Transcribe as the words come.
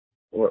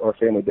our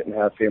family didn't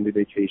have family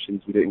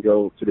vacations. We didn't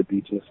go to the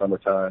beach in the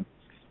summertime.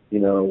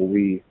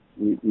 We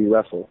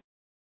wrestle.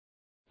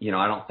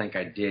 I don't think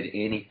I did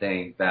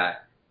anything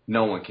that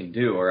no one can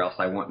do, or else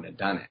I wouldn't have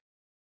done it.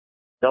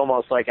 It's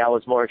almost like I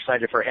was more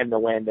excited for him to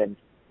win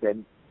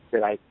than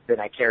I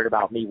cared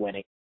about me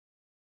winning.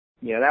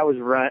 That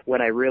was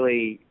when I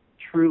really,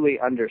 truly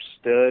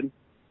understood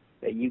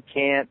that you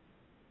can't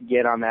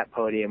get on that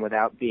podium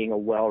without being a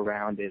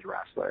well-rounded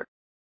wrestler.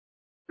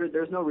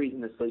 There's no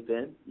reason to sleep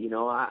in.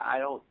 I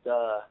don't.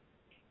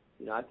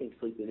 I think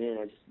sleeping in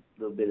is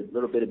just a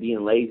little bit of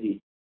being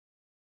lazy.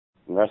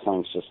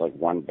 Wrestling's just like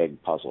one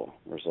big puzzle.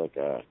 There's like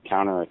a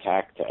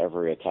counterattack to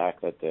every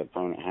attack that the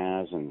opponent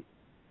has, and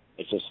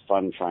it's just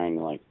fun trying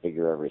to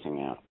figure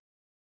everything out.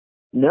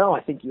 No,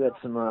 I think you had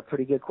some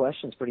pretty good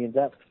questions, pretty in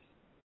depth.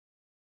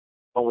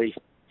 Only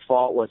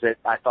fault was that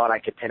I thought I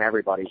could pin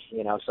everybody.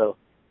 So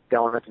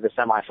going into the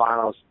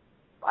semifinals,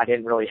 I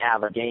didn't really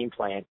have a game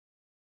plan.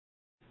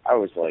 I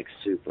was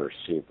super,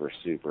 super,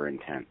 super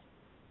intense.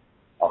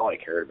 All I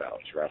cared about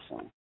was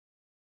wrestling.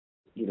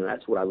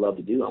 That's what I love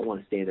to do. I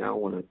want to stand there. I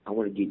want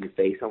to get in your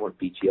face. I want to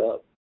beat you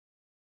up.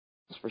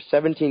 For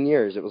 17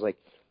 years, it was what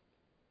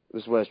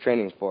I was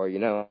training for,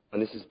 and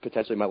this is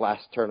potentially my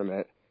last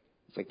tournament.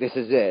 It's this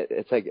is it.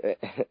 It's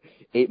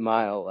 8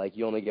 Mile.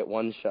 You only get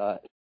one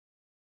shot.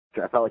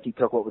 I felt like he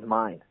took what was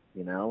mine,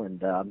 and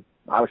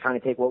I was trying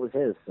to take what was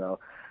his. So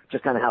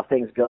just kind of how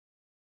things go.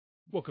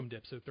 Welcome to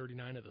episode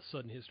 39 of the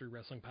Sudden History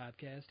Wrestling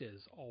Podcast.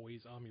 As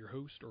always, I'm your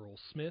host, Earl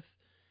Smith.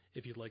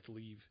 If you'd like to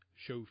leave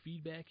show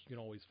feedback, you can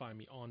always find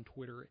me on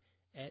Twitter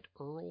at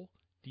Earl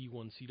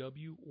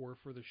D1CW, or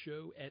for the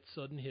show at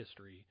Sudden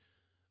History.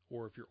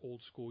 Or if you're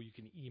old school, you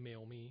can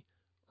email me,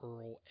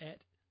 Earl at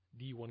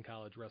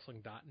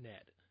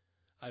D1collegewrestling.net.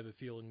 I have a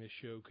feeling this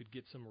show could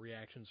get some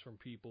reactions from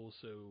people,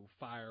 so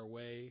fire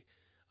away.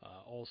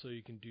 Also,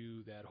 you can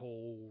do that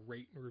whole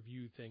rate and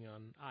review thing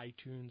on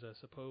iTunes, I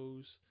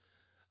suppose.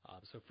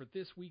 So for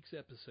this week's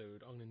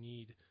episode, I'm going to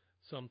need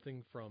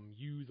something from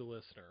you, the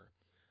listener.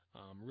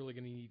 I'm really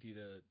going to need you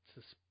to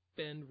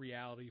suspend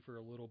reality for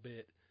a little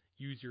bit,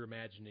 use your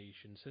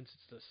imagination. Since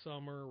it's the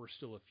summer, we're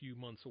still a few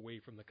months away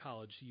from the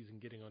college season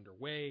getting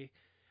underway.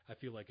 I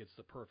feel like it's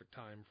the perfect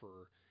time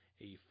for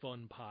a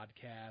fun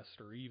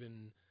podcast or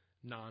even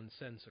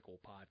nonsensical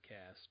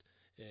podcast.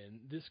 And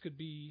this could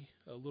be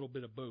a little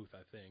bit of both,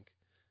 I think.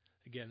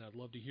 Again, I'd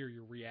love to hear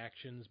your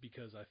reactions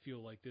because I feel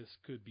like this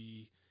could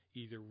be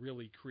either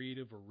really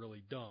creative or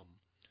really dumb.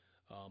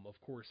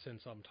 Of course,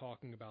 since I'm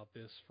talking about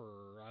this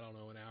for,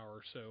 an hour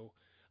or so,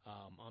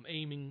 I'm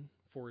aiming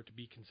for it to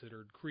be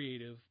considered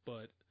creative,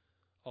 but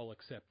I'll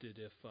accept it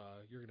if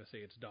you're going to say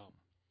it's dumb.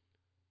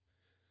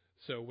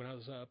 So when I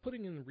was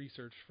putting in the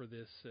research for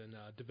this and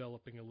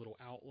developing a little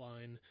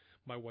outline,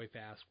 my wife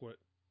asked what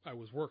I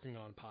was working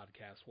on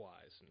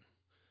podcast-wise. And,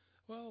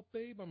 well,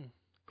 babe, I'm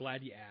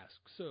glad you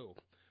asked. So,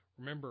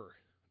 remember,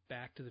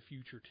 Back to the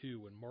Future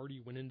 2, when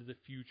Marty went into the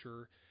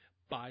future,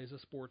 buys a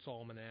sports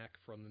almanac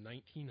from the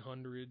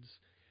 1900s,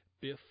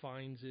 Biff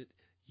finds it,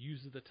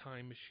 uses the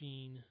time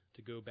machine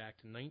to go back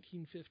to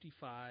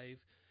 1955,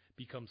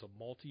 becomes a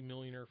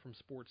multimillionaire from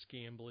sports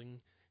gambling,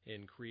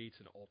 and creates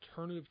an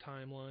alternative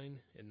timeline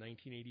in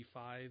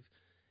 1985,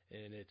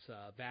 and it's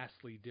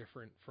vastly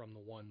different from the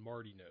one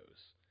Marty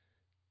knows.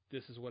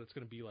 This is what it's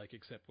going to be like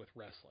except with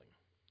wrestling.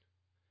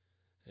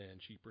 And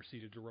she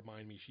proceeded to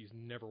remind me she's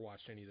never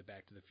watched any of the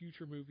Back to the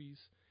Future movies.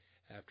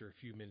 After a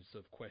few minutes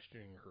of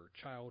questioning her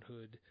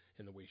childhood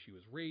and the way she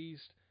was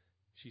raised,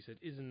 she said,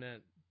 "Isn't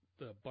that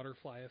the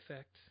butterfly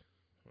effect?"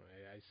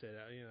 I said,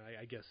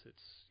 I guess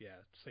it's,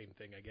 same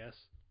thing, I guess.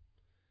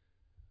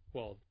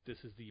 Well,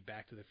 this is the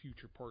Back to the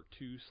Future Part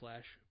 2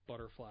 /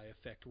 Butterfly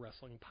Effect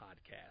Wrestling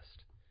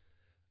Podcast.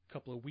 A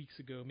couple of weeks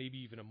ago, maybe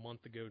even a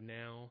month ago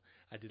now,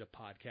 I did a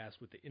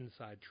podcast with the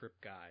Inside Trip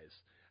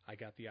guys. I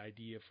got the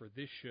idea for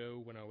this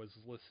show when I was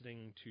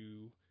listening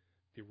to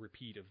the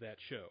repeat of that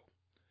show.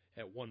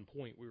 At one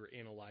point, we were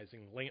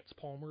analyzing Lance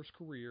Palmer's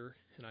career,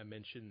 and I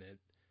mentioned that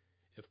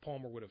if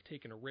Palmer would have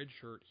taken a red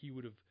shirt,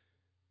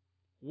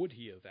 would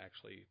he have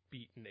actually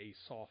beaten a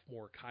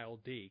sophomore Kyle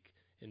Dake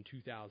in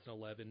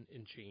 2011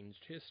 and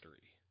changed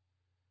history?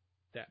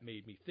 That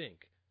made me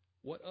think,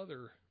 what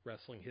other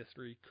wrestling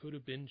history could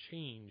have been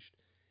changed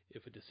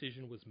if a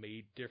decision was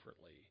made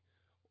differently?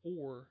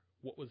 Or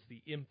what was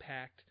the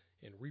impact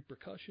and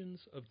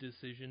repercussions of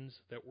decisions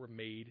that were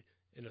made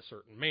in a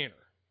certain manner?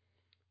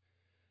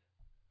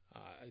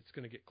 It's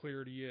going to get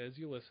clearer to you as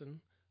you listen.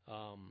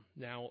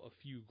 Now, a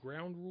few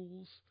ground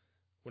rules.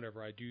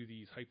 Whenever I do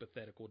these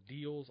hypothetical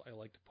deals, I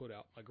like to put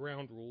out my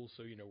ground rules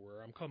so you know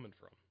where I'm coming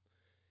from.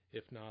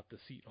 If not, the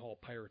Seton Hall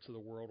Pirates of the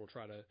world will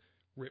try to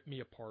rip me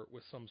apart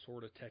with some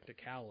sort of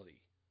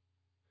technicality.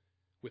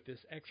 With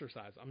this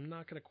exercise, I'm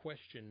not going to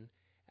question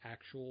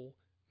actual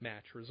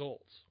match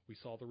results. We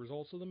saw the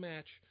results of the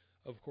match.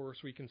 Of course,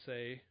 we can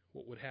say,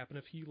 what would happen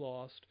if he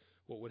lost?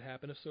 What would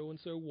happen if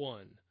so-and-so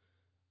won?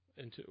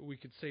 We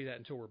could say that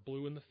until we're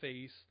blue in the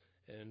face,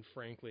 and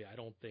frankly, I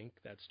don't think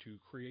that's too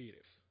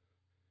creative.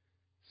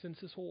 Since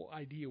this whole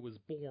idea was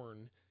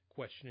born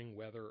questioning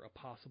whether a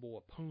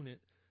possible opponent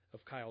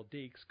of Kyle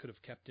Dake's could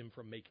have kept him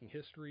from making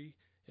history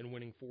and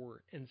winning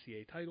 4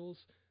 NCAA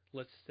titles,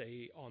 let's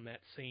stay on that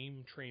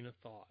same train of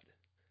thought.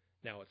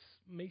 Now, it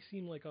may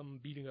seem like I'm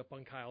beating up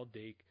on Kyle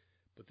Dake,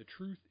 but the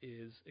truth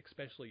is,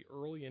 especially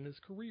early in his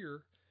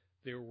career,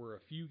 there were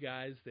a few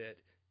guys that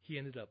he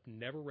ended up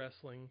never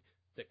wrestling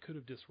that could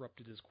have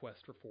disrupted his quest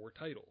for 4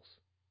 titles.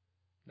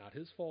 Not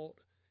his fault.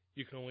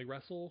 You can only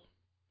wrestle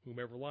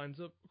whomever lines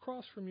up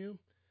across from you,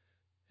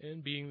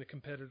 and being the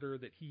competitor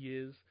that he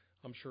is,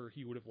 I'm sure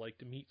he would have liked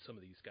to meet some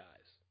of these guys.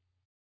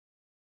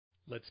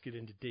 Let's get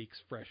into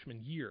Dake's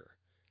freshman year.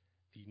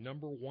 The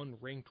number 1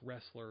 ranked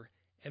wrestler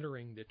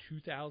entering the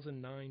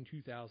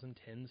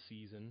 2009-2010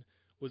 season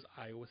was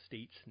Iowa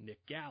State's Nick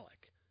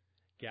Gallick.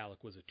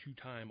 Gallick was a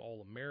 2-time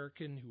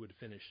All-American who had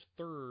finished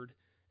 3rd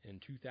in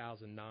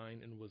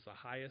 2009 and was the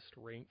highest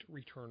ranked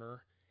returner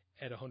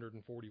at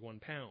 141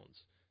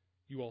 pounds.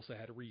 You also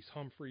had Reese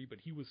Humphrey, but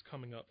he was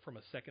coming up from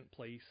a 2nd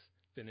place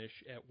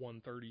finish at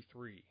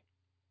 133.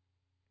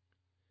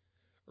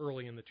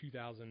 Early in the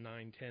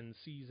 2009-10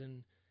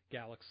 season,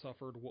 Gallick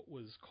suffered what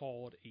was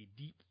called a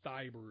deep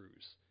thigh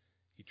bruise.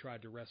 He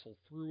tried to wrestle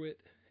through it,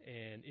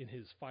 and in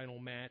his final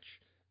match,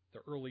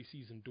 the early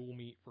season dual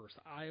meet versus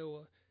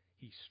Iowa,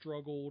 he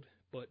struggled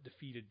but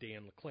defeated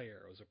Dan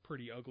LeClaire. It was a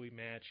pretty ugly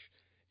match.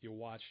 You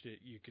watched it,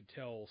 you could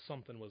tell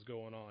something was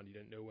going on. You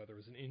didn't know whether it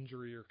was an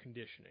injury or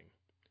conditioning.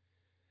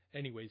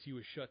 Anyways, he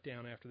was shut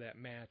down after that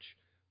match,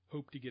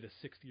 hoped to get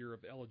a 6th year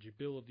of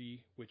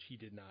eligibility, which he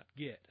did not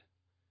get.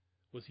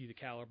 Was he the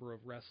caliber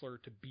of wrestler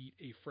to beat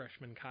a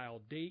freshman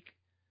Kyle Dake?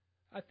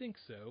 I think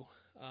so.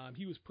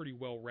 He was pretty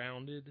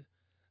well-rounded,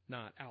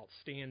 not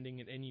outstanding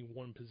in any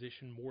one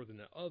position more than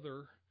the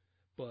other,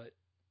 but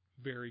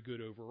very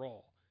good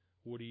overall.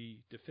 Would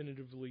he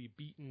definitively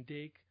beaten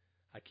Dake?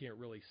 I can't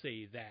really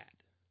say that.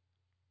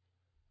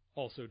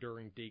 Also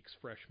during Dake's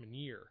freshman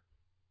year,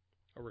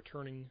 a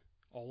returning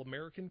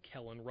All-American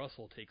Kellen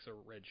Russell takes a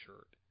red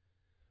shirt.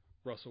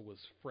 Russell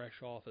was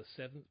fresh off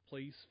a 7th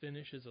place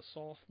finish as a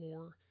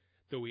sophomore,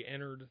 though he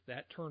entered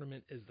that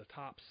tournament as the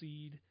top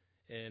seed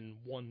and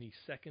won the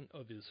 2nd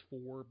of his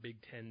 4 Big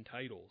Ten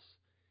titles.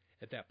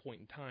 At that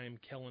point in time,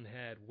 Kellen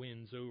had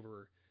wins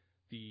over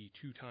the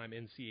 2-time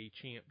NCAA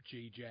champ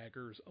Jay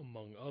Jaggers,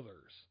 among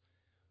others.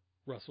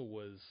 Russell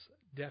was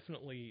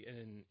definitely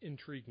an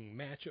intriguing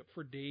matchup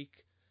for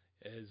Dake,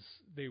 as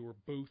they were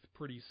both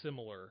pretty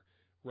similar.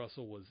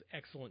 Russell was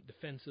excellent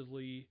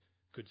defensively,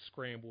 could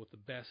scramble with the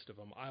best of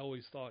them. I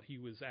always thought he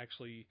was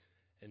actually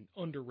an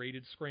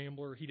underrated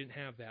scrambler. He didn't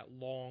have that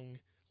long,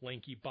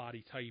 lanky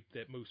body type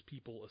that most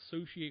people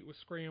associate with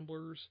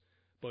scramblers,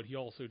 but he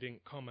also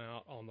didn't come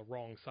out on the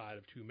wrong side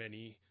of too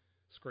many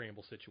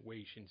scramble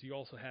situations. He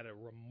also had a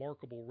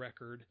remarkable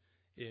record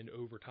in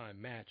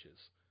overtime matches.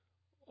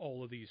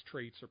 All of these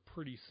traits are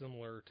pretty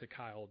similar to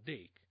Kyle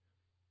Dake.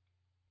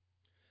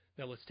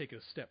 Now let's take it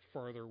a step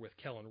farther with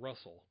Kellen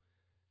Russell.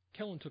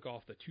 Kellen took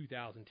off the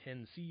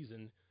 2010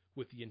 season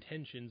with the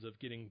intentions of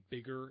getting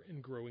bigger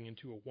and growing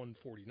into a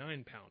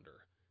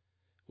 149-pounder.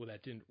 Well,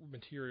 that didn't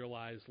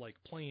materialize like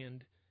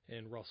planned,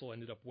 and Russell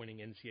ended up winning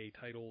NCAA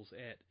titles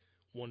at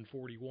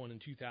 141 in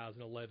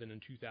 2011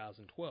 and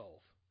 2012.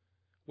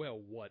 Well,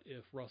 what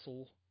if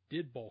Russell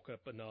did bulk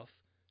up enough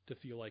to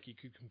feel like he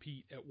could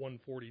compete at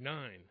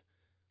 149?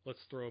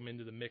 Let's throw him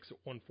into the mix at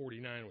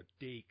 149 with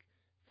Dake,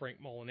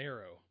 Frank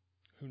Molinaro.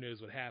 Who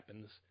knows what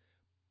happens?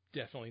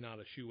 Definitely not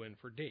a shoe-in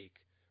for Dake.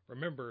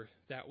 Remember,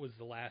 that was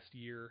the last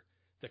year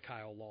that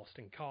Kyle lost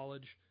in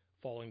college,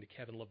 falling to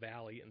Kevin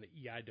LaValle in the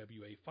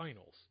EIWA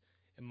finals.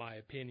 In my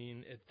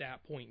opinion, at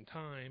that point in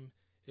time,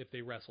 if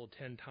they wrestled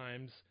 10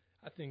 times,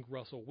 I think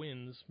Russell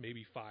wins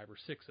maybe 5 or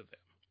 6 of them.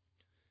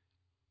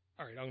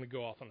 Alright, I'm going to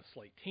go off on a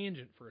slight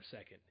tangent for a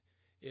second.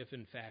 If,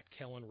 in fact,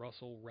 Kellen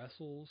Russell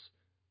wrestles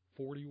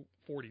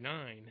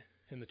 49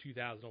 in the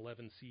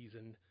 2011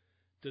 season,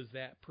 does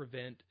that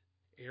prevent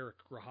Eric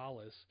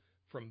Grajales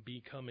from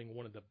becoming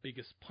one of the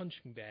biggest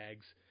punching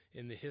bags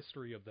in the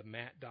history of the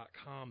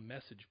Mat.com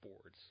message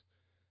boards?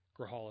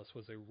 Grajales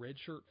was a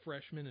redshirt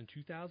freshman in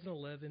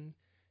 2011,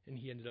 and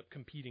he ended up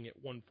competing at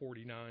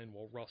 149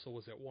 while Russell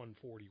was at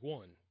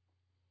 141.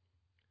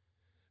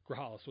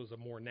 Grajales was a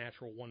more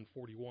natural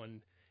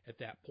 141 at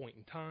that point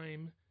in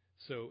time,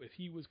 so if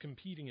he was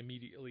competing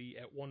immediately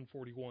at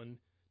 141,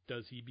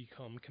 does he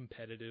become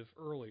competitive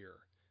earlier?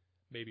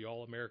 Maybe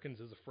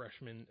All-Americans as a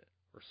freshman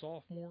or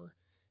sophomore,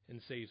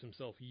 and saves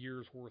himself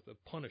years' worth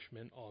of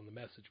punishment on the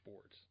message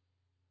boards.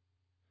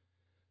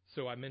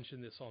 So I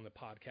mentioned this on the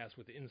podcast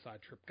with the Inside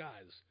Trip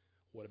guys.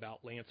 What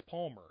about Lance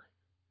Palmer?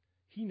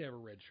 He never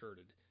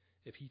redshirted.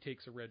 If he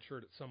takes a red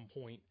shirt at some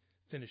point,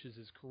 finishes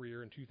his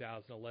career in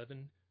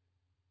 2011,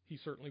 he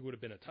certainly would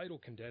have been a title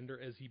contender,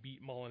 as he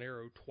beat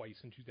Molinaro twice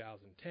in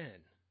 2010.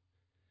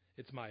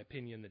 It's my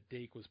opinion that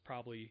Dake was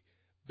probably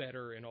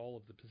better in all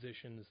of the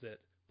positions that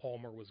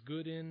Palmer was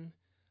good in,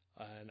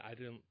 and I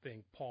didn't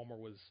think Palmer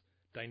was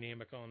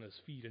dynamic on his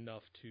feet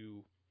enough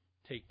to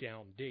take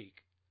down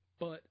Dake.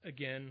 But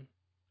again,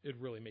 it'd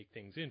really make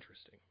things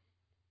interesting.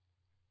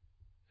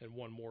 And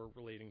one more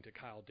relating to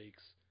Kyle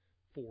Dake's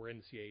 4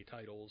 NCAA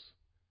titles.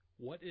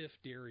 What if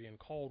Darrion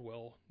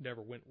Caldwell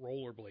never went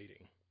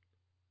rollerblading?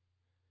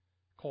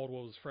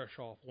 Caldwell was fresh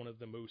off one of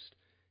the most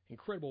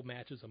incredible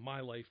matches of my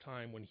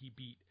lifetime when he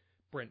beat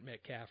Brent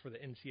Metcalf for the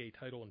NCAA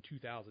title in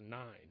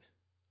 2009.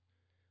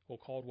 Well,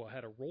 Caldwell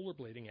had a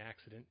rollerblading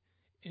accident,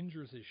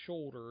 injures his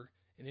shoulder,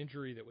 an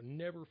injury that would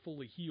never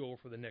fully heal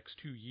for the next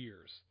 2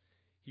 years.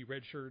 He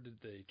redshirted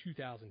the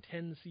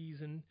 2010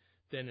 season,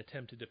 then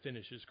attempted to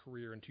finish his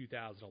career in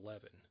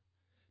 2011.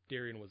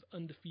 Darrion was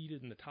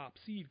undefeated in the top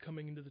seed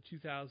coming into the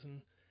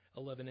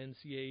 2011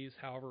 NCAAs.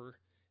 However,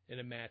 in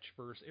a match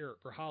versus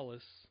Eric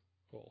Grajales,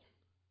 well,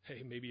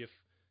 hey, maybe if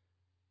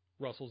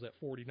Russell's at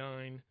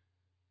 49,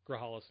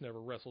 Grajales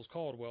never wrestles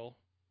Caldwell,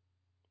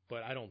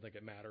 but I don't think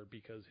it mattered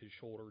because his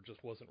shoulder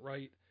just wasn't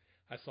right.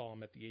 I saw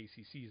him at the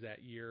ACCs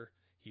that year.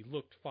 He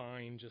looked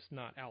fine, just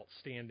not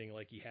outstanding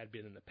like he had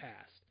been in the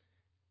past.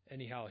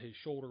 Anyhow, his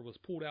shoulder was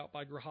pulled out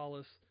by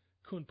Grajales,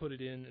 couldn't put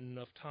it in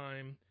enough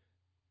time,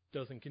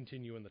 doesn't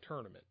continue in the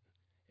tournament.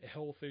 A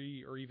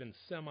healthy or even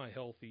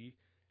semi-healthy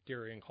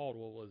Darrion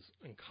Caldwell was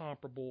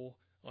incomparable,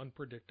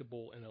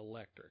 unpredictable, and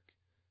electric.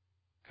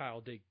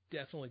 Kyle Dake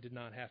definitely did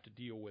not have to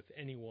deal with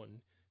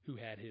anyone who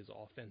had his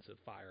offensive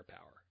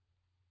firepower.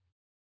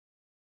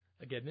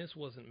 Again, this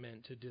wasn't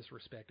meant to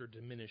disrespect or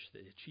diminish the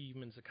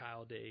achievements of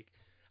Kyle Dake.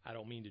 I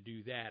don't mean to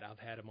do that. I've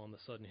had him on the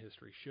Sudden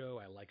History show.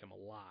 I like him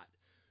a lot.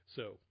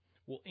 So,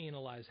 we'll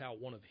analyze how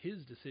one of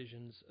his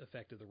decisions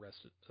affected the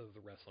rest of the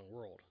wrestling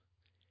world.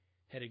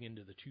 Heading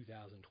into the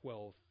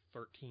 2012-13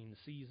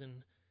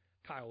 season,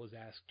 Kyle was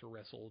asked to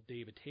wrestle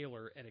David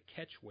Taylor at a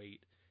catch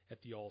weight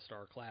at the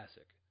All-Star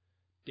Classic.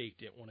 Dake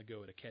didn't want to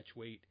go at a catch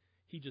weight.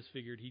 He just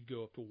figured he'd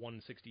go up to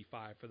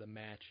 165 for the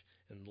match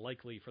and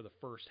likely for the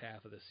first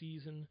half of the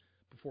season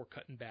before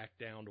cutting back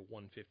down to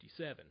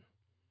 157.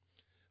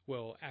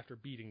 Well, after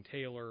beating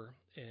Taylor,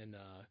 and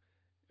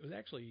it was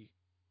actually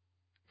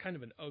kind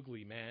of an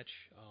ugly match.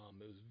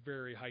 It was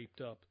very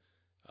hyped up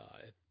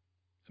at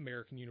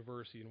American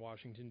University in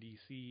Washington,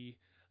 D.C.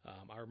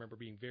 I remember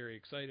being very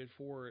excited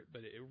for it,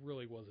 but it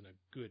really wasn't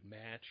a good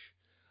match.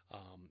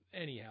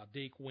 Anyhow,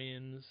 Dake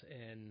wins,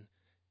 and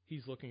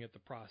he's looking at the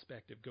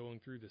prospect of going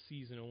through the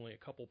season only a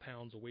couple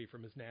pounds away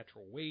from his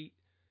natural weight,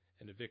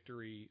 and a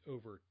victory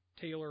over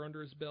Taylor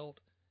under his belt.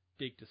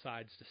 Dake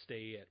decides to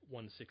stay at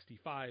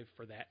 165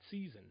 for that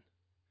season.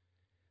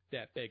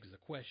 That begs the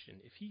question,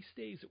 if he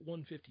stays at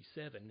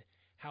 157,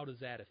 how does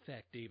that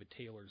affect David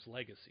Taylor's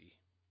legacy?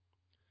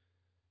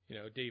 You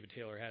know, David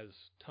Taylor has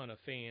a ton of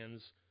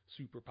fans,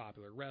 super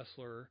popular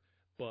wrestler,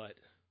 but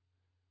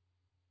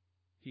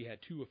he had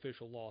 2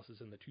 official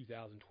losses in the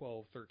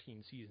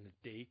 2012-13 season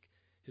at Dake.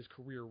 His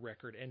career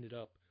record ended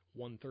up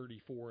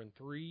 134-3.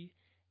 He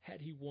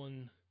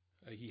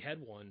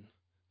had won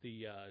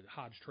the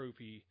Hodge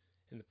Trophy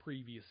in the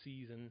previous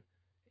season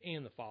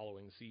and the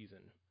following season.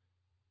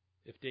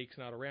 If Dake's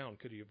not around,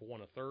 could he have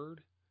won a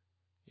third?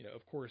 You know,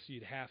 of course,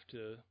 you'd have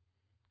to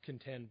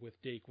contend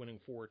with Dake winning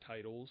 4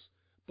 titles,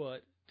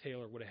 but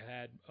Taylor would have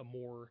had a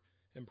more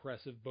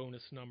impressive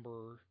bonus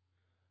number.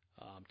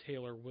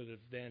 Taylor would have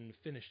then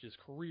finished his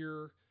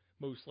career,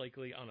 most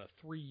likely on a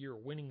 3-year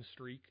winning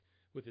streak,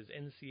 with his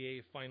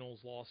NCAA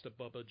finals loss to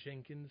Bubba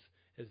Jenkins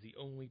as the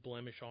only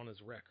blemish on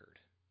his record.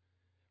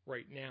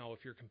 Right now,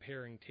 if you're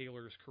comparing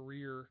Taylor's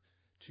career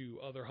to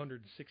other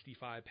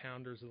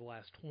 165-pounders of the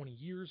last 20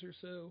 years or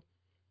so,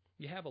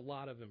 you have a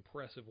lot of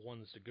impressive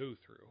ones to go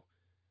through.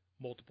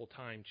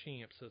 Multiple-time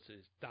champs such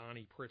as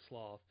Donnie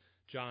Pritzloff,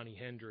 Johnny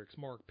Hendricks,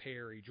 Mark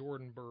Perry,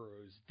 Jordan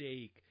Burroughs,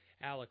 Dake,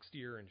 Alex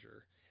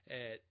Dieringer.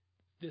 At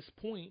this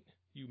point,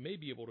 you may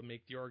be able to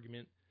make the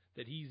argument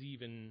that he's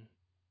even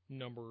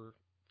number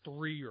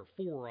 3 or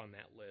 4 on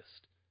that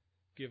list.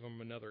 Give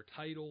him another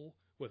title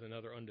with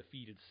another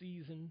undefeated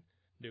season,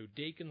 no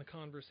Dake in the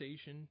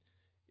conversation.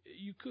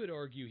 You could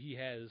argue he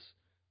has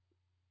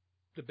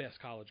the best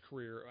college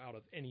career out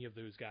of any of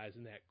those guys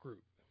in that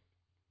group.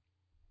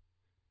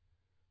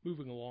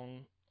 Moving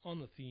along, on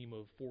the theme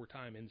of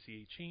 4-time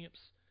NCAA champs,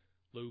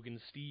 Logan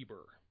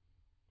Stieber.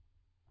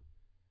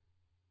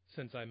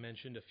 Since I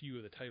mentioned a few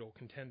of the title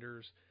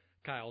contenders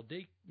Kyle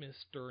Dake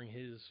missed during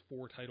his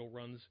 4 title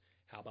runs,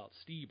 how about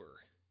Stieber?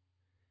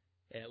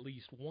 At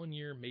least 1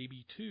 year,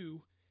 maybe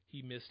 2,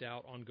 he missed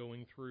out on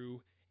going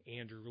through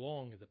Andrew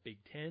Long of the Big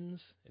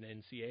Tens and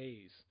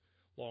NCAAs.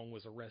 Long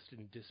was arrested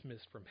and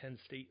dismissed from Penn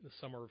State in the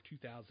summer of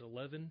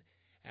 2011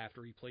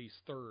 after he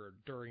placed 3rd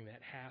during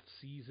that half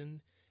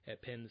season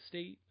at Penn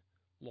State.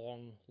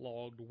 Long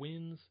logged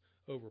wins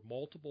over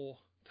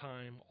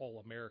multiple-time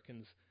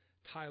All-Americans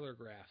Tyler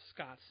Graff,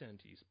 Scott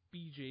Sentes,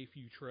 B.J.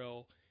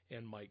 Futrell,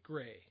 and Mike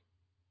Gray.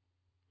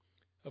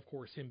 Of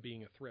course, him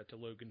being a threat to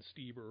Logan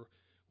Stieber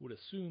would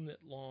assume that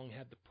Long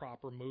had the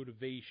proper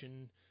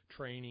motivation,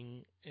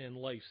 training, and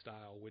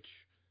lifestyle, which,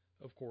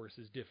 of course,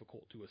 is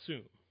difficult to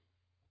assume.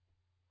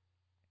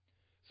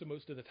 So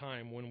most of the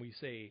time when we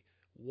say,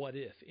 what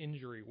if,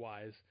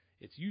 injury-wise,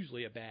 it's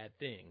usually a bad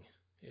thing.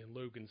 In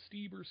Logan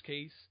Stieber's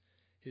case,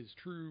 his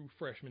true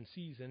freshman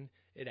season,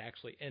 it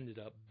actually ended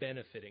up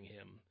benefiting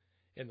him,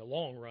 in the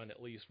long run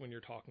at least when you're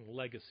talking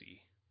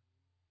legacy.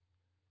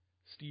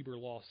 Stieber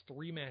lost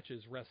 3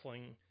 matches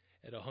wrestling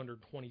at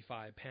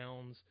 125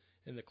 pounds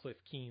in the Cliff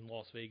Keen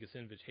Las Vegas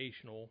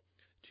Invitational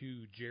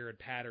to Jared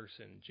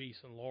Patterson,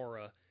 Jason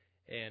Lara,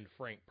 and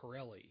Frank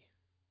Pirelli.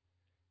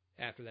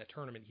 After that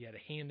tournament, he had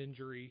a hand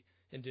injury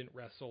and didn't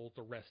wrestle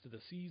the rest of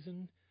the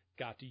season,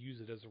 got to use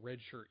it as a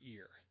redshirt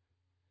year.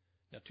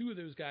 Now, 2 of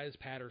those guys,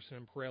 Patterson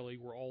and Pirelli,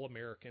 were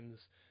All-Americans,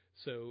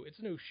 so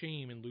it's no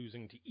shame in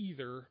losing to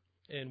either,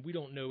 and we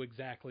don't know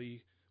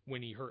exactly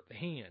when he hurt the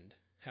hand.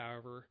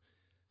 However,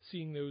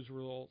 seeing those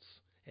results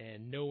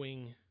and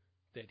knowing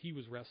that he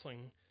was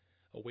wrestling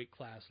a weight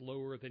class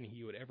lower than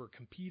he would ever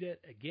compete at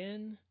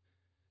again,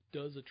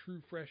 does a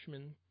true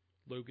freshman,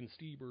 Logan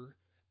Stieber,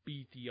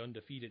 beat the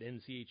undefeated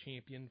NCAA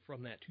champion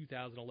from that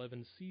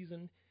 2011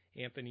 season,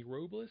 Anthony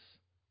Robles?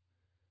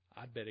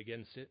 I'd bet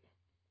against it.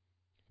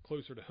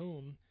 Closer to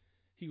home,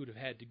 he would have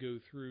had to go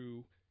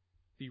through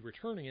the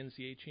returning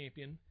NCAA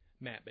champion,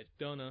 Matt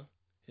McDonough,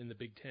 in the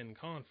Big Ten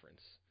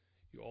Conference.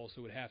 You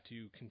also would have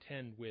to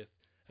contend with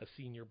a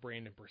senior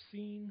Brandon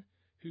Persine,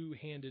 who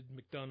handed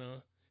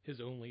McDonough his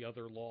only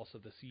other loss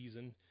of the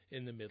season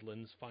in the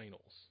Midlands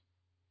Finals.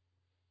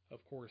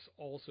 Of course,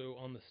 also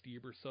on the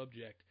Stieber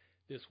subject,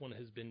 this one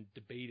has been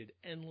debated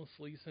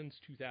endlessly since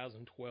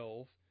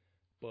 2012,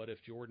 but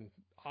if Jordan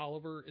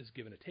Oliver is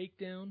given a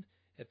takedown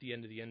at the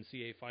end of the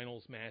NCAA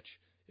Finals match,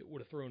 it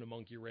would have thrown a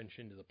monkey wrench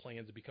into the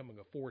plans of becoming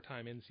a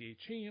 4-time NCAA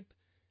champ,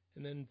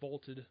 and then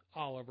vaulted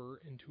Oliver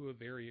into a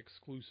very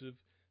exclusive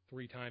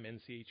 3-time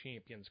NCAA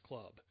Champions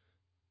club.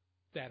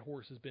 That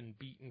horse has been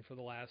beaten for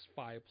the last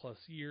 5+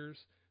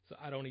 years, so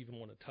I don't even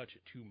want to touch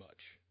it too much.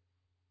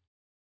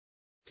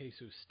 Okay,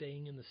 so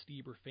staying in the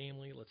Stieber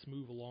family, let's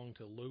move along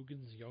to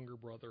Logan's younger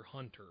brother,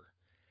 Hunter.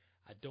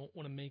 I don't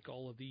want to make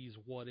all of these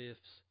what-ifs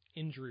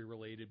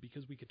injury-related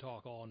because we could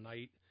talk all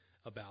night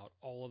about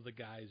all of the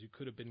guys who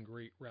could have been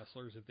great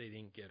wrestlers if they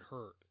didn't get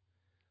hurt.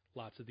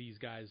 Lots of these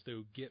guys,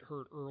 though, get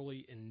hurt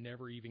early and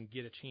never even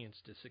get a chance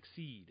to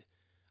succeed.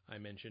 I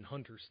mentioned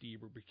Hunter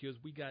Stieber because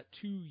we got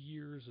 2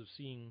 years of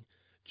seeing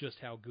just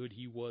how good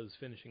he was,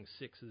 finishing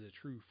 6th as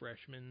a true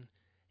freshman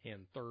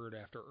and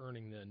 3rd after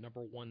earning the number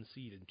 1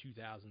 seed in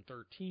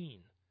 2013.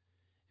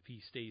 If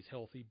he stays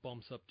healthy,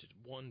 bumps up to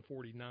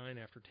 149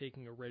 after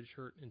taking a red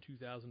shirt in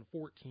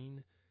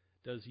 2014,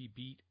 does he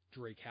beat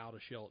Drake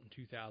Haldeshelt in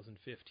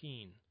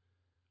 2015?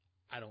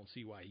 I don't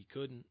see why he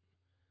couldn't.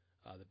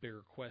 The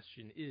bigger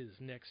question is,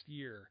 next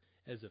year,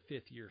 as a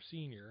 5th-year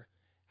senior,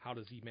 how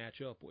does he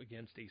match up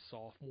against a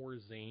sophomore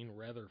Zane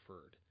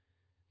Rutherford?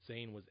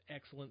 Zane was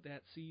excellent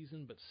that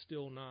season, but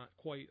still not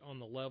quite on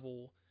the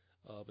level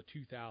of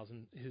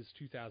his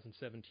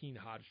 2017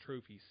 Hodge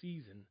Trophy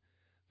season.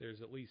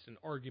 There's at least an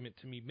argument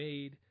to be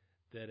made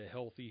that a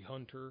healthy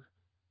Hunter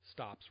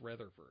stops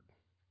Rutherford.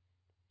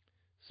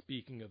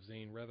 Speaking of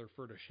Zane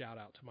Rutherford, a shout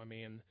out to my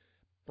man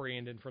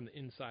Brandon from the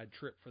Inside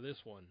Trip for this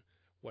one.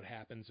 What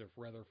happens if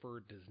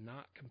Rutherford does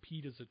not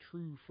compete as a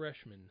true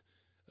freshman,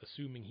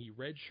 assuming he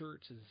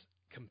redshirts as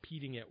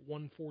competing at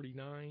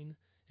 149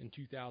 in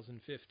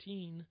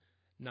 2015,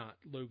 not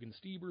Logan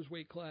Stieber's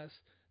weight class?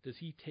 Does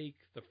he take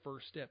the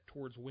first step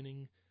towards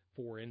winning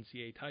 4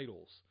 NCAA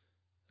titles?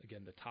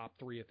 Again, the top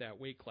 3 at that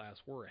weight class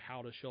were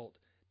Haldeshelt,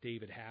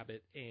 David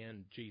Habit,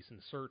 and Jason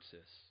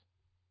Surtsis.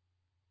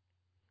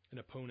 An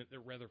opponent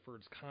that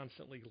Rutherford's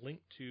constantly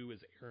linked to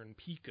is Aaron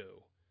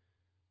Pico.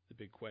 The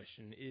big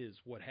question is,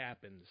 what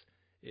happens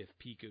if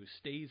Pico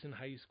stays in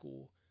high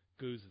school,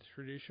 goes the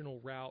traditional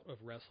route of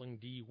wrestling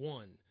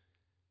D1?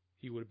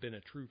 He would have been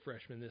a true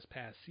freshman this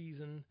past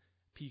season.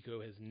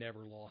 Pico has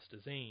never lost to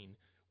Zane.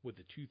 Would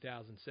the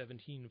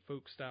 2017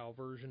 folk-style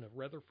version of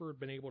Rutherford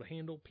been able to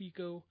handle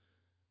Pico?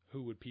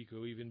 Who would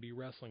Pico even be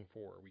wrestling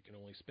for? We can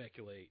only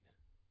speculate.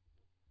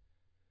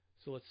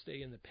 So let's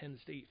stay in the Penn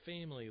State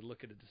family,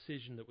 look at a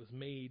decision that was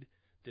made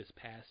this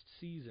past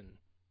season.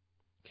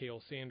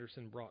 Cale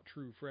Sanderson brought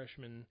true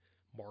freshman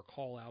Mark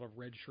Hall out of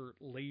redshirt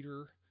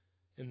later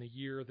in the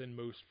year than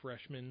most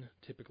freshmen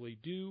typically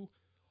do.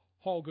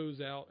 Hall goes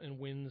out and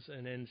wins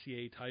an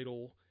NCAA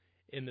title.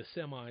 In the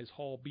semis,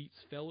 Hall beats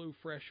fellow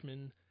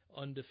freshman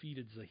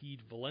undefeated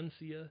Zahid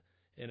Valencia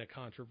in a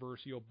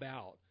controversial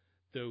bout,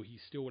 though he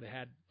still would have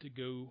had to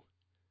go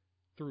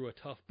through a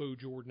tough Bo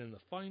Jordan in the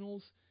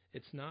finals.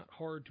 It's not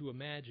hard to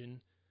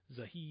imagine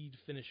Zahid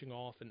finishing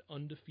off an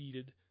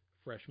undefeated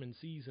freshman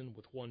season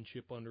with 1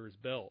 chip under his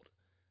belt.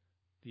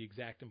 The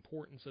exact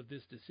importance of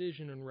this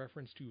decision in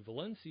reference to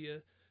Valencia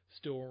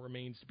still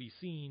remains to be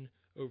seen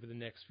over the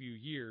next few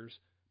years,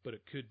 but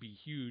it could be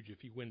huge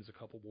if he wins a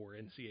couple more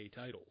NCAA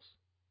titles.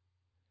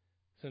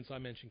 Since I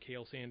mentioned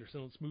Cale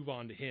Sanderson, let's move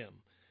on to him.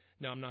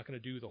 Now, I'm not going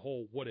to do the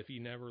whole what if he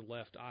never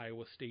left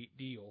Iowa State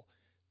deal.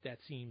 That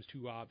seems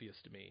too obvious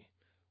to me.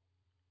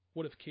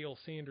 What if Cale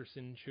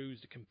Sanderson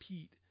chose to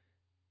compete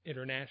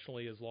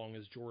internationally as long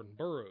as Jordan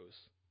Burroughs?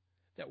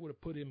 That would have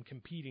put him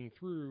competing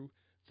through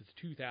the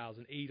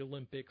 2008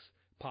 Olympics,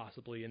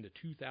 possibly into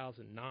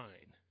 2009.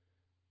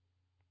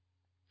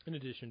 In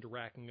addition to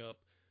racking up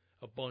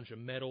a bunch of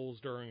medals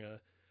during a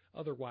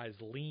otherwise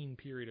lean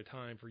period of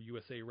time for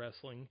USA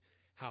Wrestling,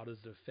 how does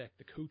it affect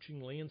the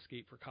coaching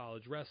landscape for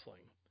college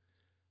wrestling?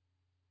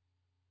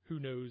 who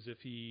knows if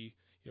he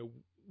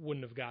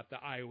wouldn't have got the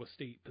Iowa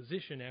State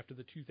position after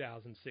the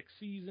 2006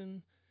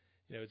 season.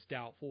 It's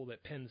doubtful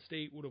that Penn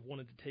State would have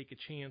wanted to take a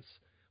chance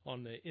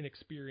on the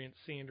inexperienced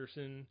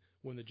Sanderson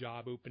when the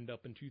job opened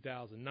up in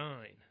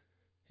 2009.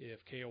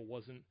 If Cale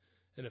wasn't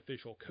an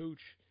official coach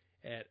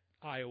at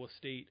Iowa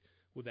State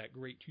with that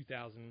great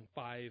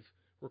 2005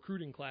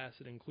 recruiting class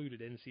that included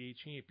NCAA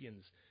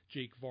champions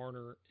Jake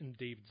Varner and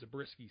David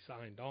Zabriskie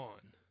signed on.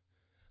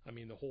 I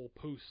mean, the whole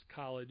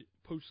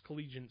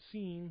post-collegiate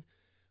scene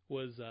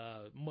was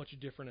much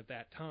different at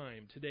that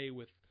time. Today,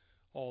 with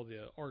all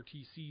the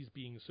RTCs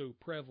being so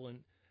prevalent,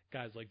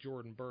 guys like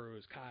Jordan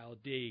Burroughs, Kyle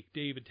Dake,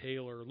 David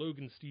Taylor,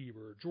 Logan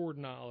Stieber,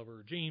 Jordan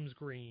Oliver, James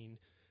Green,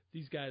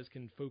 these guys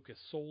can focus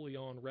solely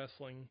on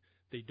wrestling.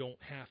 They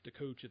don't have to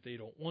coach if they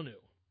don't want to.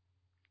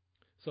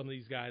 Some of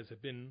these guys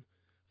have been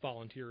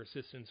volunteer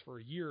assistants for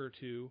a year or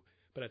two,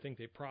 but I think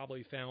they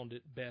probably found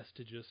it best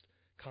to just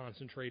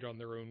concentrate on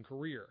their own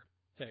career.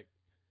 Heck,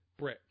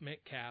 Brett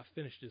Metcalf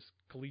finished his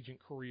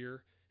collegiate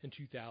career in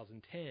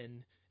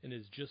 2010 and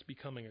is just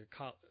becoming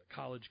a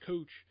college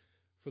coach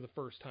for the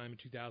first time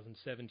in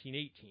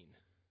 2017-18.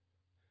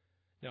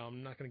 Now,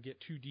 I'm not going to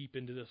get too deep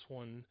into this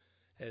one,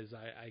 as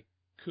I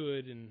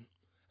could and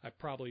I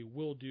probably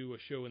will do a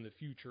show in the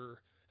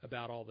future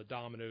about all the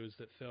dominoes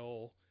that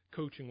fell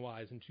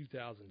coaching-wise in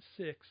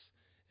 2006,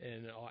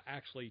 and I'll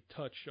actually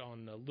touch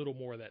on a little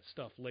more of that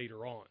stuff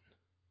later on.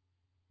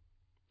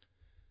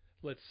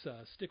 Let's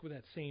stick with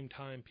that same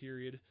time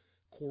period.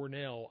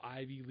 Cornell,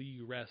 Ivy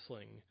League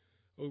wrestling.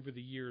 Over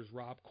the years,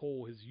 Rob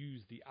Cole has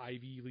used the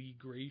Ivy League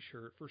gray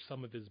shirt for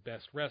some of his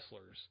best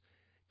wrestlers.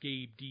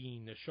 Gabe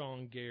Dean,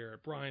 Nashawn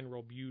Garrett, Brian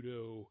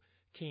Robuto,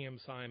 Cam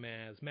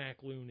Simaz, Mac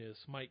Lunas,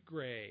 Mike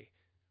Gray.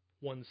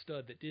 One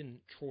stud that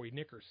didn't, Troy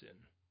Nickerson.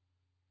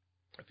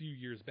 A few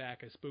years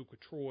back, I spoke with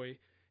Troy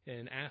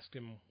and asked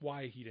him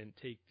why he didn't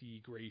take the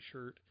gray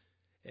shirt,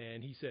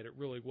 and he said it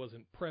really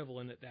wasn't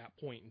prevalent at that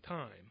point in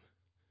time.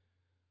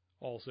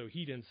 Also,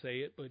 he didn't say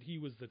it, but he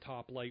was the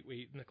top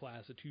lightweight in the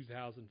class of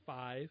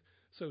 2005,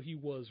 so he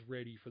was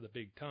ready for the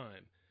big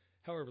time.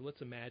 However,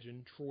 let's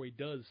imagine Troy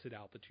does sit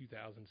out the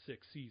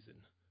 2006 season.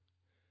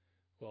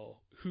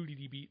 Well, who did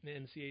he beat in the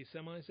NCAA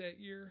semis that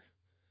year?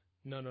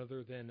 None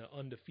other than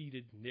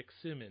undefeated Nick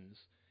Simmons,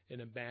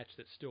 in a match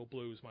that still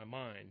blows my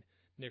mind.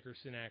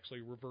 Nickerson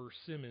actually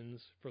reversed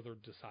Simmons for the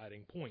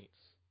deciding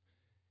points.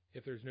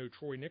 If there's no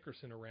Troy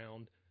Nickerson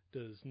around,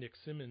 does Nick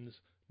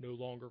Simmons no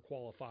longer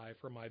qualify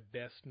for my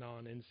best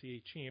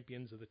non-NCAA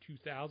champions of the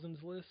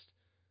 2000s list?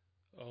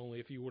 Only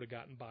if he would have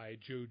gotten by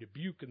Joe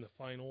Dubuque in the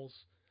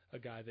finals, a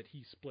guy that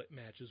he split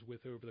matches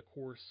with over the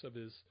course of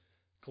his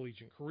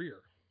collegiate career.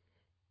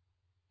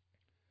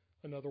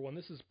 Another one,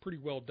 this is pretty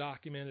well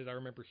documented. I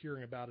remember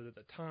hearing about it at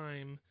the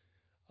time,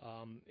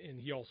 and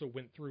he also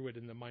went through it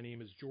in the My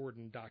Name is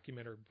Jordan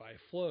documentary by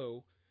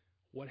Flo.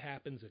 What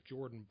happens if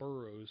Jordan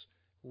Burroughs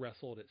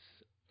wrestled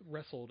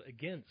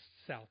against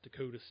South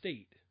Dakota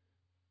State?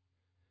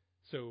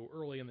 So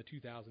early in the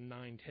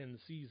 2009-10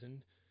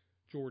 season,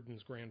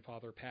 Jordan's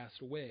grandfather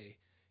passed away.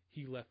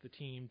 He left the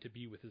team to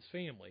be with his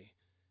family.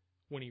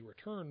 When he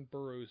returned,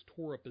 Burroughs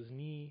tore up his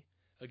knee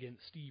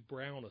against Steve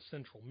Brown of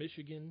Central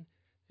Michigan,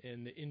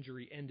 and the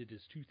injury ended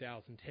his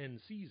 2010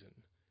 season.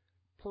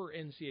 Per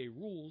NCAA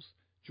rules,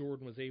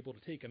 Jordan was able to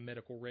take a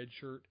medical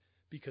redshirt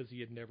because he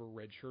had never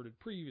redshirted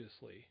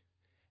previously.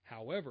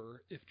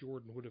 However, if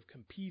Jordan would have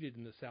competed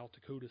in the South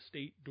Dakota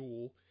State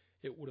duel,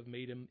 it would have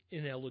made him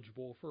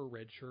ineligible for a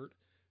redshirt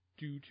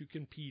due to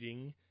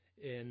competing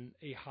in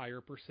a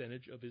higher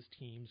percentage of his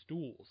team's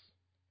duels.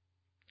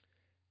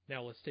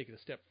 Now let's take it a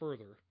step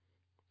further.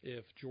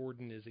 If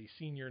Jordan is a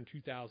senior in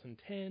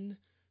 2010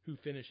 who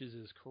finishes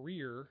his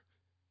career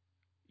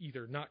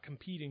either not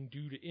competing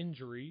due to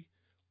injury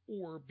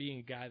or being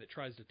a guy that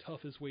tries to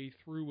tough his way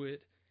through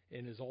it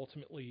and is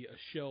ultimately a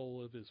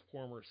shell of his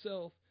former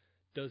self,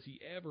 does he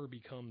ever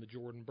become the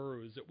Jordan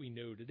Burroughs that we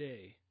know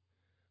today?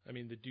 I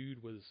mean, the dude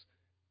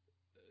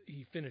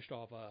he finished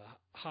off a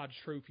Hodge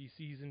Trophy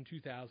season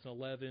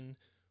 2011,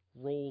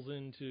 rolls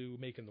into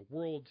making the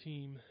world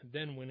team,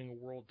 then winning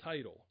a world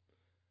title.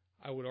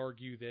 I would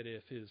argue that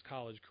if his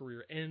college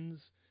career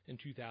ends in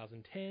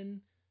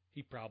 2010,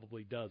 he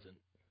probably doesn't.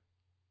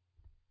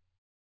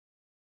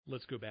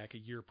 Let's go back a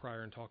year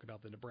prior and talk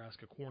about the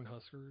Nebraska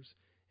Cornhuskers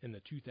in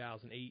the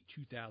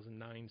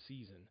 2008-2009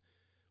 season.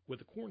 Would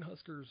the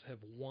Cornhuskers have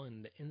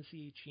won the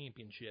NCAA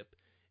championship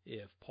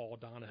if Paul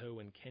Donahoe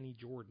and Kenny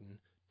Jordan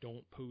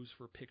don't pose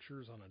for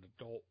pictures on an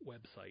adult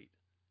website?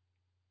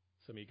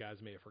 Some of you guys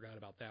may have forgot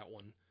about that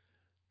one.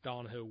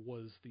 Donahoe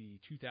was the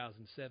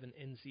 2007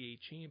 NCAA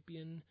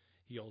champion.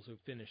 He also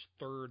finished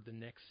third the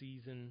next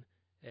season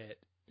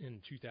in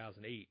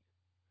 2008.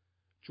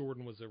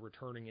 Jordan was a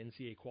returning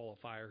NCAA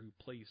qualifier who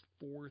placed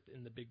fourth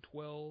in the Big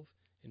 12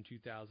 in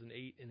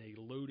 2008 in a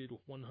loaded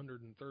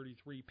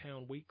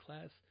 133-pound weight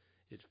class.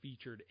 It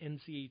featured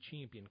NCAA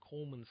champion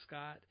Coleman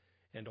Scott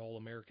and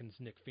All-Americans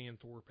Nick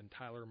Fanthorpe and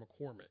Tyler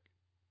McCormick.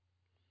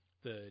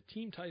 The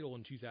team title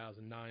in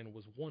 2009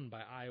 was won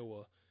by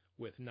Iowa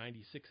with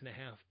 96.5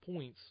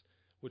 points,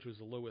 which was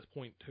the lowest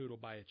point total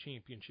by a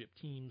championship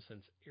team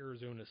since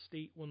Arizona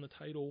State won the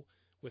title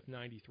with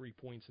 93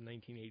 points in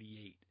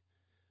 1988.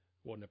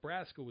 Well,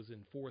 Nebraska was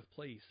in fourth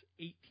place,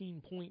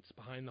 18 points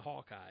behind the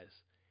Hawkeyes.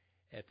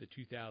 At the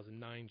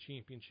 2009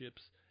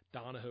 championships,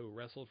 Donahoe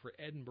wrestled for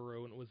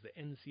Edinboro and was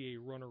the NCAA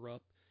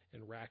runner-up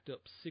and racked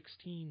up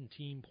 16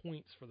 team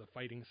points for the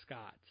Fighting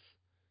Scots.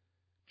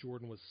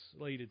 Jordan was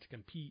slated to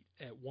compete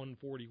at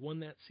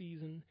 141 that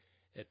season.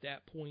 At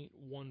that point,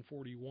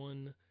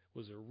 141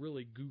 was a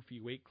really goofy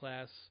weight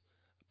class.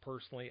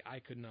 Personally, I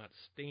could not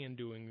stand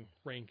doing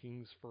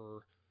rankings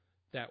for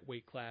that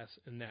weight class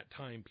in that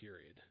time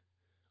period.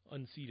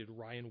 Unseeded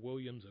Ryan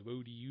Williams of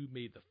ODU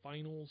made the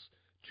finals.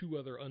 Two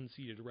other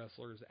unseeded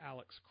wrestlers,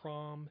 Alex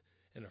Crom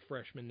and a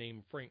freshman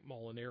named Frank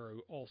Molinaro,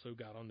 also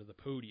got onto the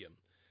podium.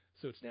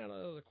 So it's not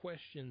out of the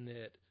question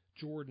that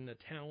Jordan, a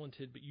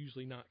talented but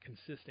usually not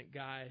consistent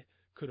guy,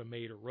 could have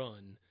made a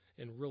run.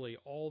 And really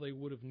all they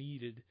would have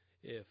needed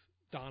if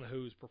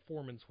Donahoe's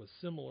performance was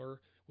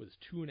similar was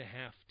 2.5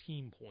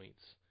 team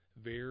points.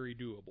 Very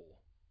doable.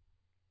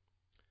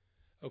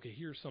 Okay,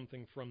 here's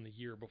something from the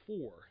year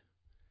before.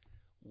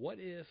 What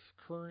if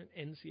current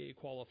NCAA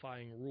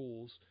qualifying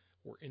rules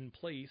were in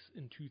place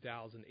in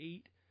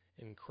 2008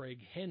 and Craig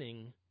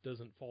Henning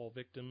doesn't fall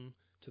victim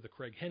to the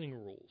Craig Henning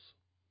rules?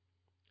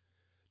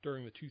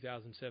 During the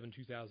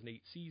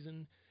 2007-2008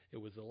 season, it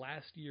was the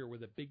last year where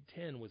the Big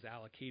Ten was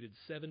allocated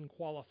 7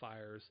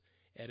 qualifiers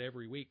at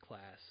every weight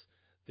class.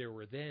 There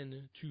were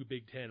then 2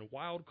 Big Ten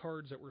wild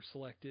cards that were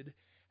selected.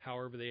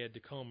 However, they had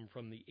to come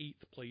from the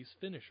 8th place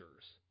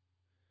finishers.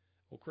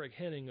 Well, Craig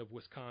Henning of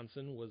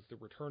Wisconsin was the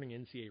returning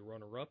NCAA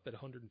runner-up at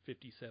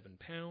 157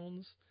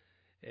 pounds,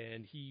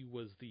 and he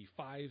was the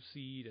 5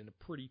 seed in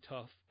a pretty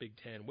tough Big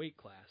Ten weight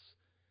class.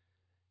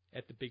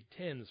 At the Big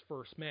Ten's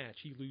first match,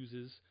 he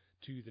loses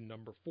to the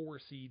number 4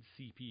 seed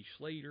C.P.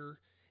 Schlater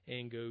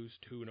and goes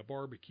to a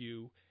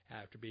barbecue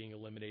after being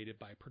eliminated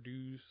by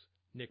Purdue's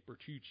Nick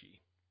Bertucci.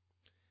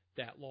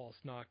 That loss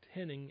knocked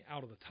Henning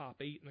out of the top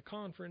 8 in the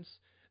conference,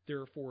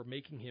 therefore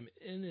making him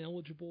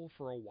ineligible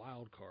for a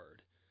wild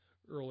card.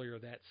 Earlier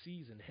that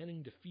season,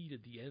 Henning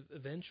defeated the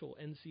eventual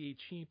NCAA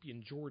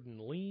champion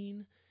Jordan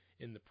Lean.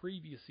 In the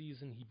previous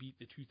season, he beat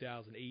the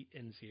 2008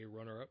 NCAA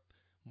runner-up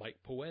Mike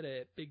Poeta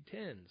at Big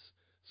Tens.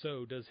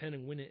 So, does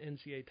Henning win an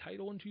NCAA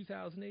title in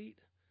 2008?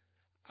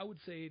 I would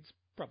say it's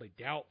probably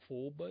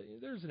doubtful, but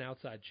there's an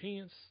outside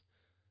chance.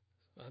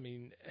 I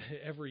mean,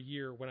 every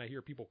year when I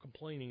hear people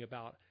complaining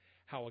about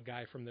how a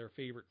guy from their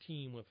favorite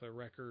team with a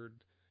record,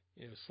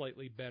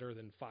 slightly better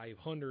than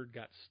 500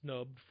 got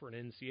snubbed for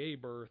an NCAA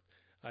berth,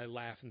 I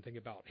laugh and think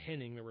about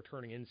Henning, the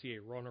returning NCAA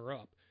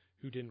runner-up,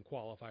 who didn't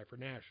qualify for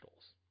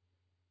nationals.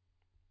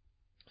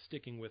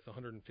 Sticking with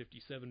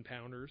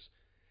 157-pounders,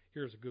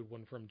 here's a good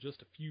one from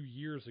just a few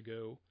years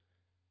ago.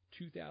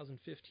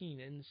 2015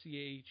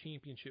 NCAA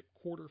Championship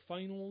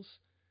quarterfinals.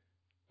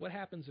 What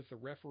happens if the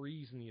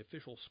referees and the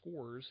official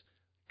scorers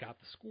got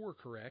the score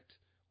correct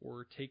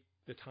or take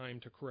the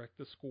time to correct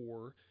the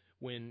score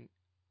when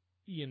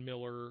Ian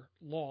Miller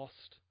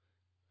lost,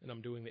 and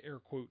I'm doing the air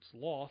quotes,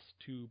 lost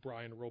to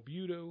Brian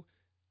Robuto,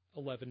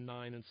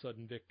 11-9 in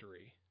sudden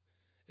victory?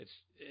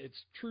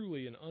 It's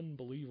truly an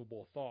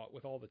unbelievable thought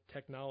with all the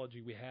technology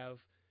we have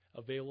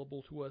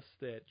available to us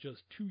that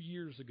just 2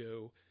 years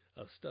ago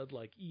a stud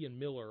like Ian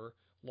Miller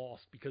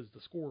lost because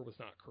the score was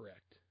not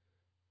correct.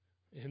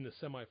 In the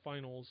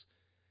semifinals,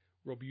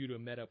 Robuto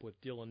met up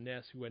with Dylan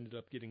Ness, who ended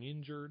up getting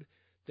injured.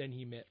 Then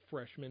he met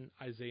freshman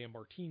Isaiah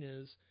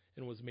Martinez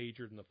and was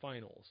majored in the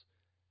finals.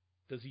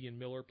 Does Ian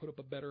Miller put up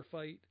a better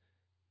fight?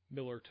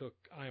 Miller took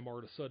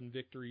IMR to sudden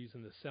victories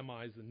in the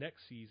semis the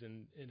next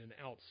season in an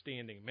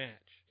outstanding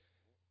match.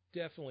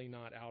 Definitely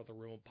not out of the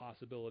realm of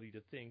possibility to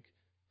think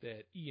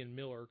that Ian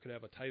Miller could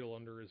have a title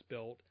under his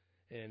belt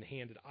and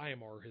handed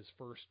IMR his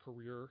first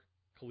career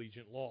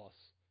collegiate loss.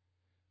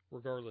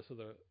 Regardless of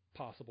the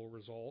possible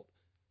result,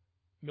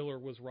 Miller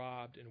was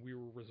robbed, and we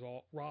were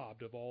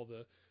robbed of all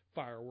the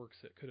fireworks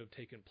that could have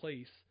taken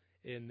place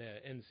in the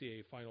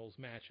NCAA Finals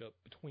matchup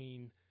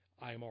between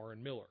IMR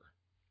and Miller.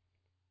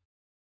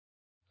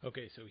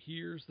 Okay, so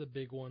here's the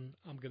big one.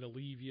 I'm going to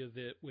leave you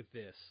with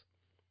this.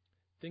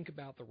 Think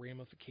about the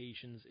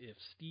ramifications if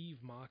Steve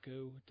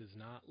Mocco does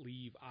not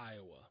leave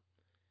Iowa.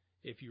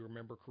 If you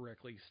remember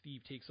correctly,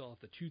 Steve takes off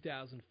the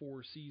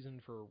 2004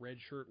 season for a red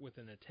shirt with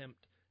an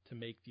attempt to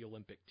make the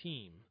Olympic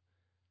team.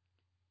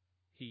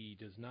 He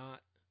does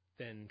not,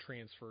 then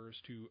transfers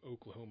to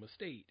Oklahoma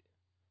State.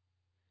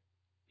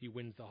 He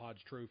wins the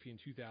Hodge Trophy in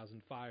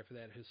 2005 for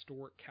that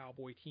historic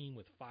Cowboy team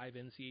with 5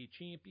 NCAA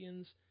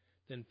champions,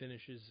 then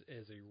finishes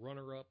as a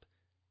runner-up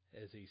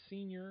as a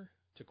senior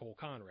to Cole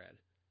Conrad.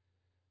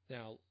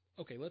 Now,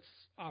 okay, let's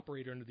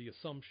operate under the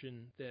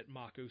assumption that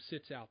Mocco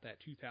sits out that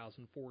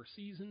 2004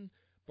 season,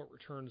 but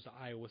returns to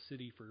Iowa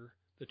City for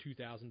the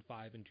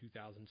 2005 and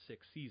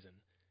 2006 season.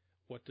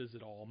 What does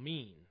it all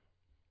mean?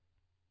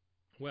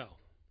 Well,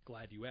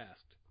 glad you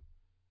asked.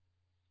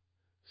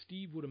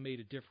 Steve would have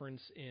made a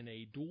difference in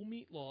a dual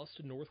meet loss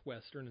to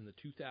Northwestern in the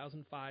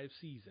 2005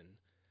 season.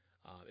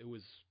 It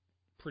was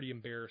pretty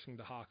embarrassing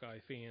to Hawkeye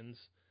fans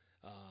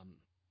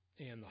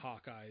and the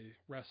Hawkeye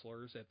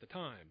wrestlers at the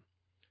time.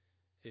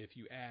 If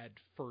you add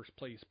first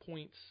place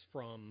points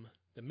from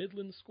the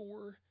Midland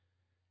score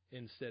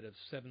instead of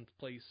 7th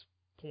place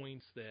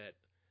points that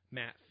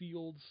Matt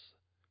Fields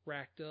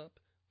racked up,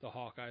 the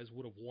Hawkeyes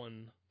would have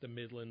won the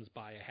Midlands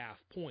by a half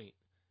point,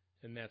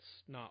 and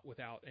that's not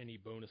without any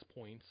bonus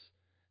points,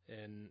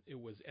 and it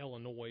was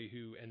Illinois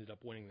who ended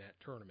up winning that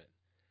tournament.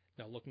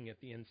 Now, looking at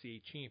the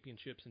NCAA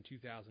championships in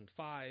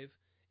 2005,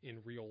 in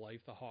real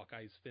life, the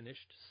Hawkeyes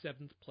finished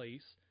 7th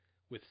place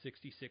with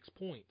 66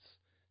 points.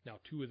 Now,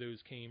 2 of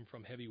those came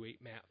from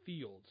heavyweight Matt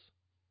Fields.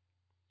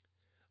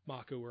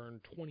 Mako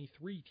earned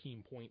 23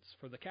 team points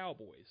for the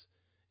Cowboys.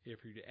 If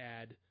you were to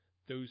add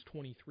those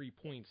 23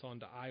 points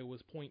onto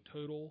Iowa's point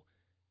total,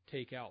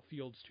 take out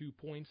Fields' 2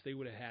 points, they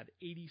would have had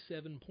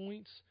 87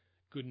 points,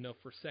 good enough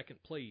for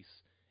 2nd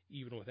place.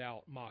 Even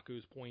without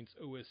Mako's points,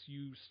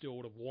 OSU still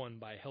would have won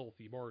by a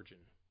healthy margin.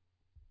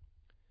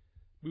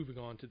 Moving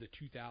on to the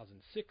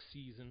 2006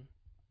 season,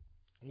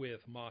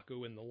 with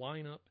Mako in the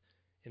lineup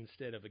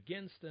instead of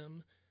against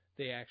them,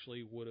 they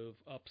actually would have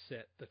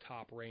upset the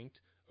top-ranked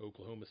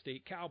Oklahoma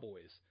State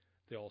Cowboys.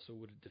 They also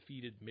would have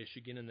defeated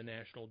Michigan in the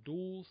national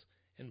duels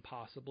and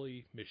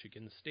possibly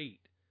Michigan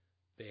State.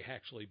 They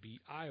actually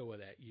beat Iowa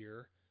that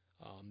year.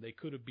 They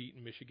could have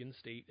beaten Michigan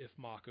State if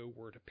Mako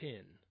were to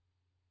pin.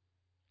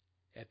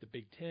 At the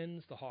Big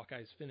Tens, the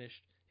Hawkeyes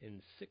finished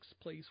in 6th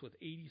place with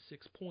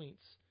 86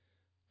 points,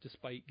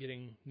 despite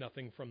getting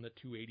nothing from the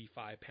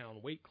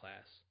 285-pound weight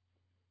class.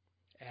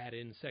 Add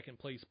in 2nd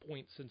place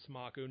points since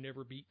Mako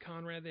never beat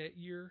Conrad that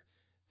year,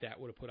 that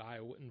would have put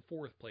Iowa in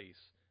 4th place.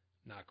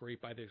 Not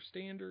great by their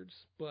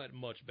standards, but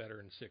much better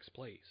in 6th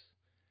place.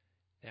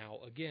 Now,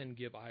 again,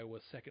 give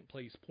Iowa 2nd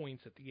place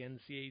points at the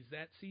NCAAs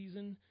that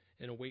season,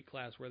 in a weight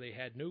class where they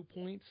had no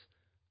points,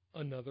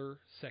 another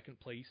 2nd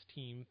place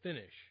team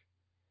finish.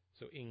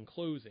 So in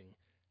closing,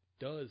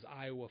 does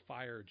Iowa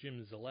fire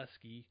Jim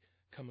Zaleski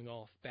coming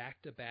off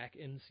back-to-back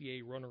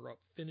NCAA runner-up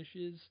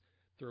finishes,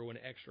 throw an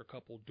extra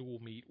couple dual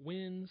meet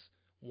wins,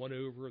 one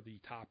over the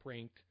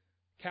top-ranked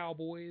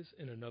Cowboys,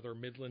 and another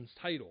Midlands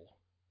title?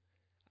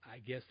 I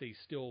guess they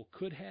still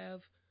could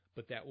have,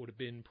 but that would have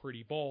been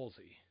pretty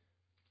ballsy.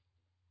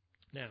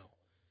 Now,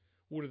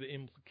 what are the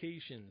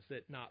implications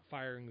that not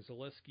firing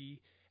Zaleski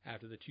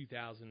after the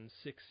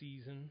 2006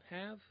 season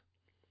have?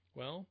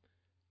 Well,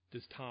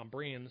 does Tom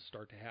Brand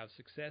start to have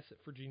success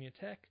at Virginia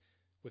Tech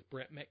with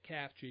Brett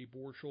Metcalf, Jay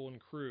Borschel,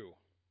 and crew?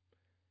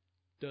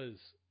 Does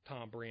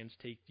Tom Brand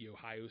take the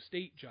Ohio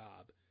State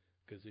job?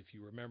 Because if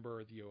you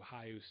remember, the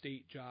Ohio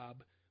State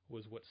job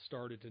was what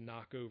started to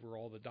knock over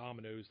all the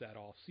dominoes that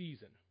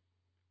off-season.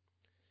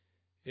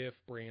 If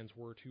Brands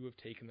were to have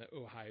taken the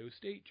Ohio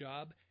State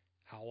job,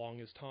 how long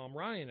is Tom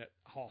Ryan at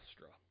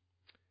Hofstra?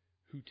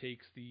 Who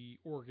takes the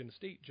Oregon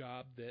State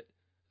job that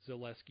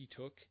Zaleski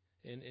took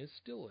and is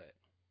still at?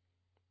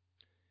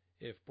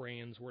 If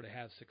Brands were to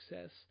have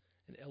success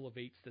and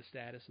elevates the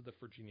status of the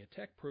Virginia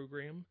Tech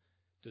program,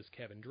 does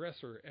Kevin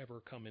Dresser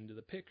ever come into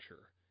the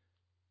picture?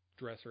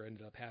 Dresser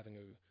ended up having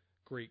a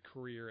great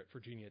career at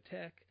Virginia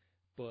Tech,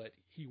 but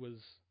he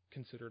was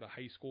considered a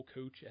high school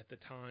coach at the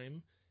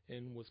time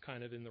and was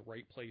kind of in the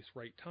right place,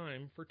 right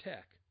time for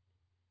Tech.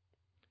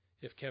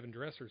 If Kevin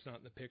Dresser's not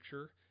in the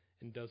picture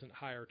and doesn't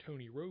hire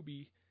Tony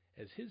Roby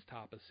as his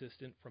top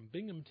assistant from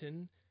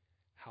Binghamton,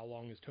 how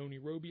long is Tony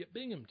Roby at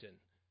Binghamton?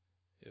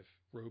 If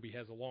Roby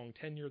has a long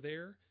tenure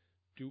there,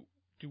 do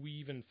we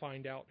even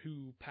find out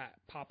who Pat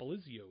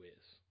Papalizio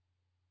is?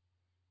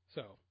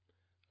 So, all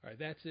right,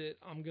 that's it.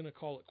 I'm going to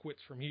call it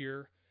quits from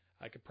here.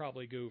 I could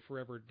probably go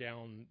forever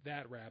down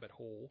that rabbit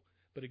hole.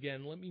 But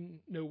again, let me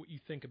know what you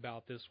think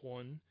about this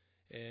one.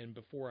 And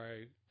before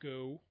I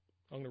go,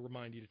 I'm going to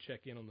remind you to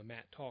check in on the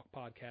Matt Talk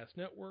Podcast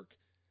Network.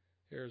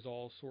 There's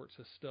all sorts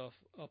of stuff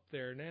up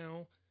there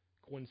now.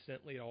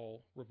 Coincidentally, it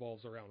all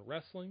revolves around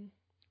wrestling.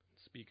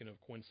 Speaking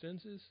of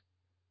coincidences,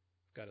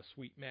 I've got a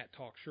sweet Matt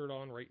Talk shirt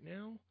on right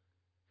now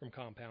from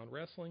Compound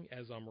Wrestling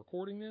as I'm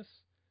recording this.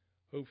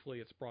 Hopefully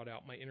it's brought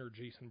out my inner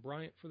Jason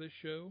Bryant for this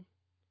show.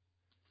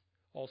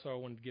 Also, I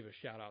wanted to give a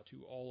shout out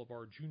to all of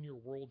our Junior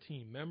World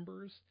Team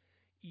members.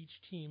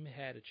 Each team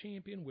had a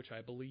champion, which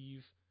I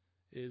believe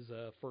is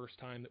the first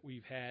time that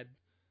we've had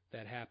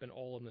that happen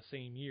all in the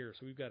same year.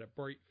 So we've got a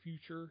bright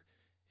future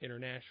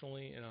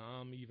internationally, and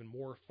I'm even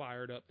more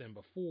fired up than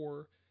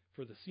before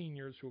for the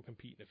seniors who will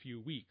compete in a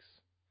few weeks.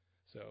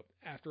 So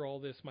after all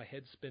this, my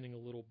head's spinning a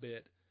little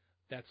bit.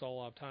 That's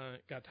all I've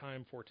got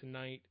time for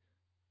tonight.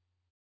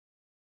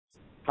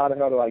 How the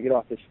hell do I get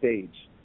off this stage?